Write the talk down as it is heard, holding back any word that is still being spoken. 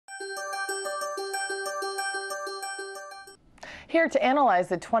Here to analyze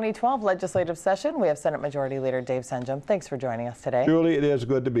the 2012 legislative session, we have Senate Majority Leader Dave Senjem. Thanks for joining us today. Julie, it is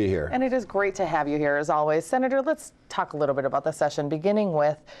good to be here. And it is great to have you here as always. Senator, let's talk a little bit about the session, beginning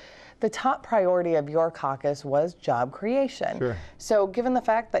with the top priority of your caucus was job creation. Sure. So given the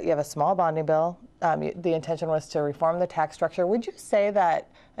fact that you have a small bonding bill, the intention was to reform the tax structure, would you say that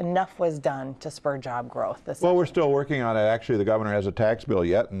enough was done to spur job growth this Well, we're still working on it. Actually, the governor has a tax bill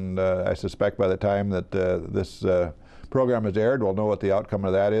yet, and I suspect by the time that this program is aired, we'll know what the outcome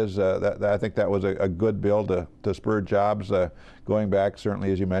of that is. I think that was a good bill to spur jobs, going back,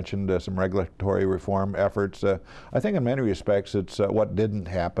 certainly, as you mentioned, some regulatory reform efforts. I think in many respects it's what didn't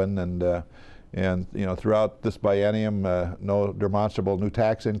happen, and you know, throughout this biennium, no demonstrable new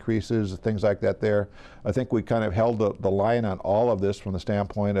tax increases, things like that there. I think we kind of held the line on all of this from the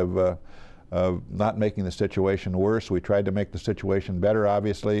standpoint of not making the situation worse. We tried to make the situation better,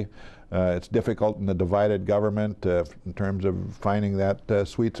 obviously. It's difficult in the divided government in terms of finding that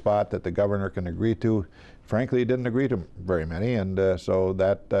sweet spot that the governor can agree to. Frankly, he didn't agree to very many, and so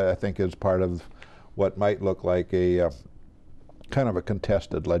that I think is part of what might look like a kind of a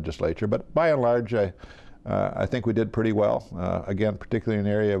contested legislature. But by and large, I think we did pretty well. Again, particularly in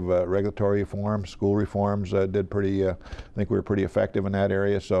the area of regulatory reform, school reforms, did pretty. I think we were pretty effective in that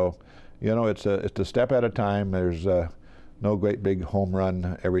area. So, you know, it's a step at a time. There's no great big home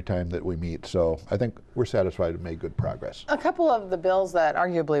run every time that we meet. So I think we're satisfied we made good progress. A couple of the bills that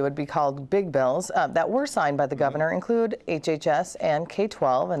arguably would be called big bills that were signed by the governor include HHS and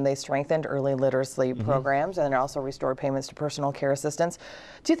K-12, and they strengthened early literacy programs and also restored payments to personal care assistance.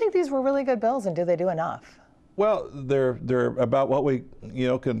 Do you think these were really good bills, and do they do enough? Well, they're about what we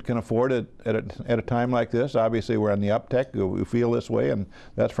can afford at a time like this. Obviously, we're on the uptick. We feel this way, and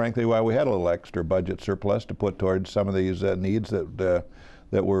that's frankly why we had a little extra budget surplus to put towards some of these needs that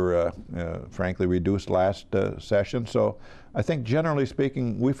were frankly reduced last session. So I think generally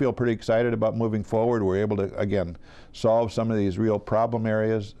speaking, we feel pretty excited about moving forward. We're able to again solve some of these real problem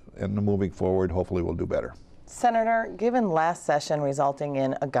areas, and moving forward, hopefully we'll do better. Senator, given last session resulting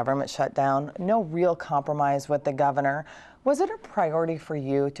in a government shutdown, no real compromise with the governor, was it a priority for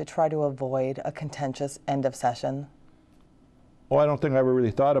you to try to avoid a contentious end of session? Well, I don't think I ever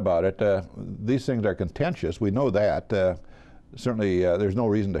really thought about it. These things are contentious. We know that. Certainly, there's no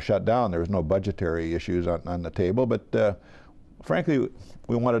reason to shut down. There was no budgetary issues on the table, but frankly,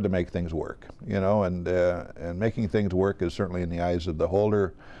 we wanted to make things work, you know, and making things work is certainly in the eyes of the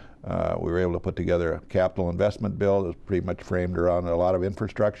holder. We were able to put together a capital investment bill that's pretty much framed around a lot of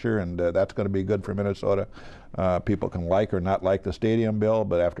infrastructure, and that's going to be good for Minnesota. People can like or not like the stadium bill,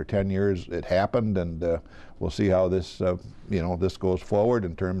 but after 10 years it happened, and we'll see how this this goes forward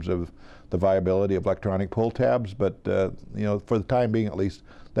in terms of the viability of electronic pull tabs. But you know, for the time being at least,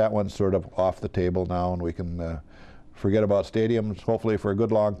 that one's sort of off the table now, and we can forget about stadiums hopefully for a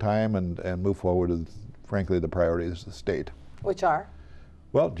good long time and move forward with, frankly, the priorities of the state. Which are?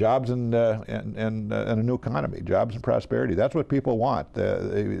 Well, jobs and a new economy, jobs and prosperity. That's what people want.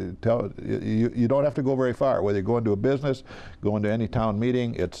 You don't have to go very far. Whether you go into a business, go into any town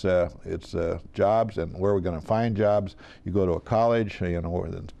meeting, it's jobs and where we're going to find jobs. You go to a college, you know,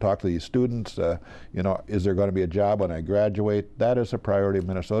 talk to these students. You know, is there going to be a job when I graduate? That is a priority of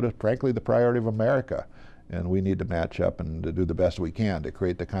Minnesota. Frankly, the priority of America. And we need to match up and to do the best we can to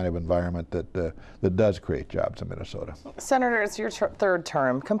create the kind of environment that does create jobs in Minnesota. Senator, it's your third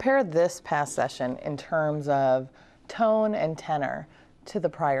term. Compare this past session in terms of tone and tenor to the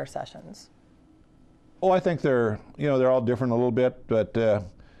prior sessions. Oh, I think they're all different a little bit, but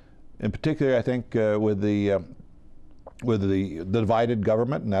in particular, I think with the divided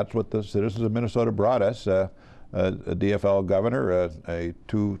government, and that's what the citizens of Minnesota brought us. A DFL governor,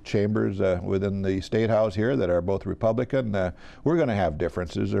 two chambers within the State House here that are both Republican. We're going to have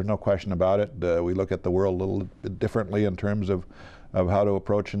differences, there's no question about it. We look at the world a little bit differently in terms of how to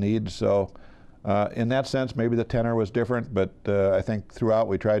approach needs. So in that sense, maybe the tenor was different, but I think throughout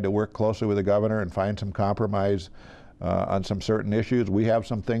we tried to work closely with the governor and find some compromise on some certain issues. We have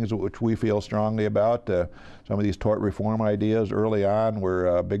some things which we feel strongly about. Some of these tort reform ideas early on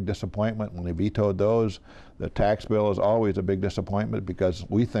were a big disappointment when we vetoed those. The tax bill is always a big disappointment because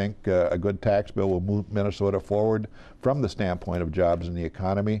we think a good tax bill will move Minnesota forward from the standpoint of jobs and the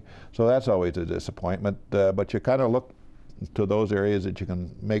economy. So that's always a disappointment. But you kind of look to those areas that you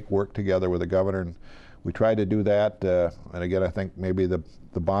can make work together with the governor, and we try to do that. And again, I think maybe the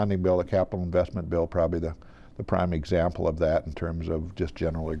bonding bill, the capital investment bill, probably the prime example of that in terms of just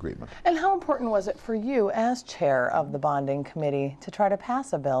general agreement. And how important was it for you as chair of the bonding committee to try to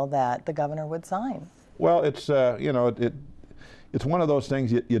pass a bill that the governor would sign? Well, it's It's one of those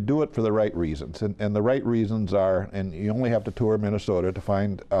things, you do it for the right reasons. And the right reasons are, and you only have to tour Minnesota to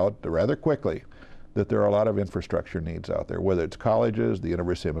find out rather quickly that there are a lot of infrastructure needs out there, whether it's colleges, the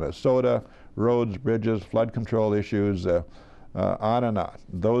University of Minnesota, roads, bridges, flood control issues, on and on.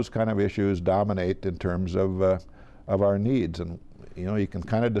 Those kind of issues dominate in terms of our needs. And you know, you can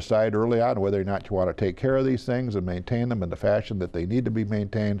kind of decide early on whether or not you want to take care of these things and maintain them in the fashion that they need to be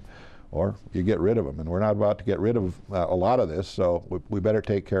maintained, or you get rid of them. And we're not about to get rid of a lot of this, so we better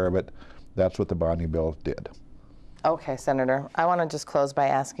take care of it. That's what the bonding bill did. Okay, Senator, I want to just close by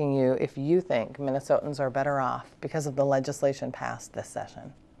asking you if you think Minnesotans are better off because of the legislation passed this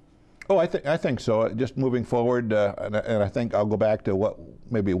session. Oh, I think so. Just moving forward, and I think I'll go back to what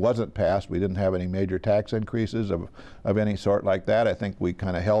maybe wasn't passed. We didn't have any major tax increases of any sort like that. I think we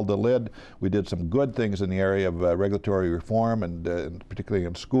kind of held the lid. We did some good things in the area of regulatory reform, and particularly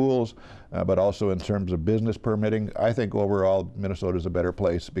in schools, but also in terms of business permitting. I think overall Minnesota is a better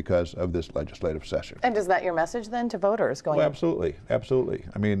place because of this legislative session. And is that your message then to voters going? Well, absolutely, absolutely.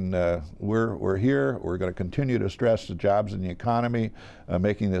 I mean, we're here. We're going to continue to stress the jobs in the economy,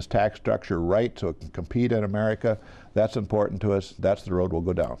 making this tax structure right so it can compete in America. That's important to us. That's the road we'll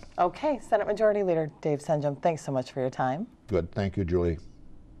go down. Okay, Senate Majority Leader Dave Senjem, thanks so much for your time. Good. Thank you, Julie.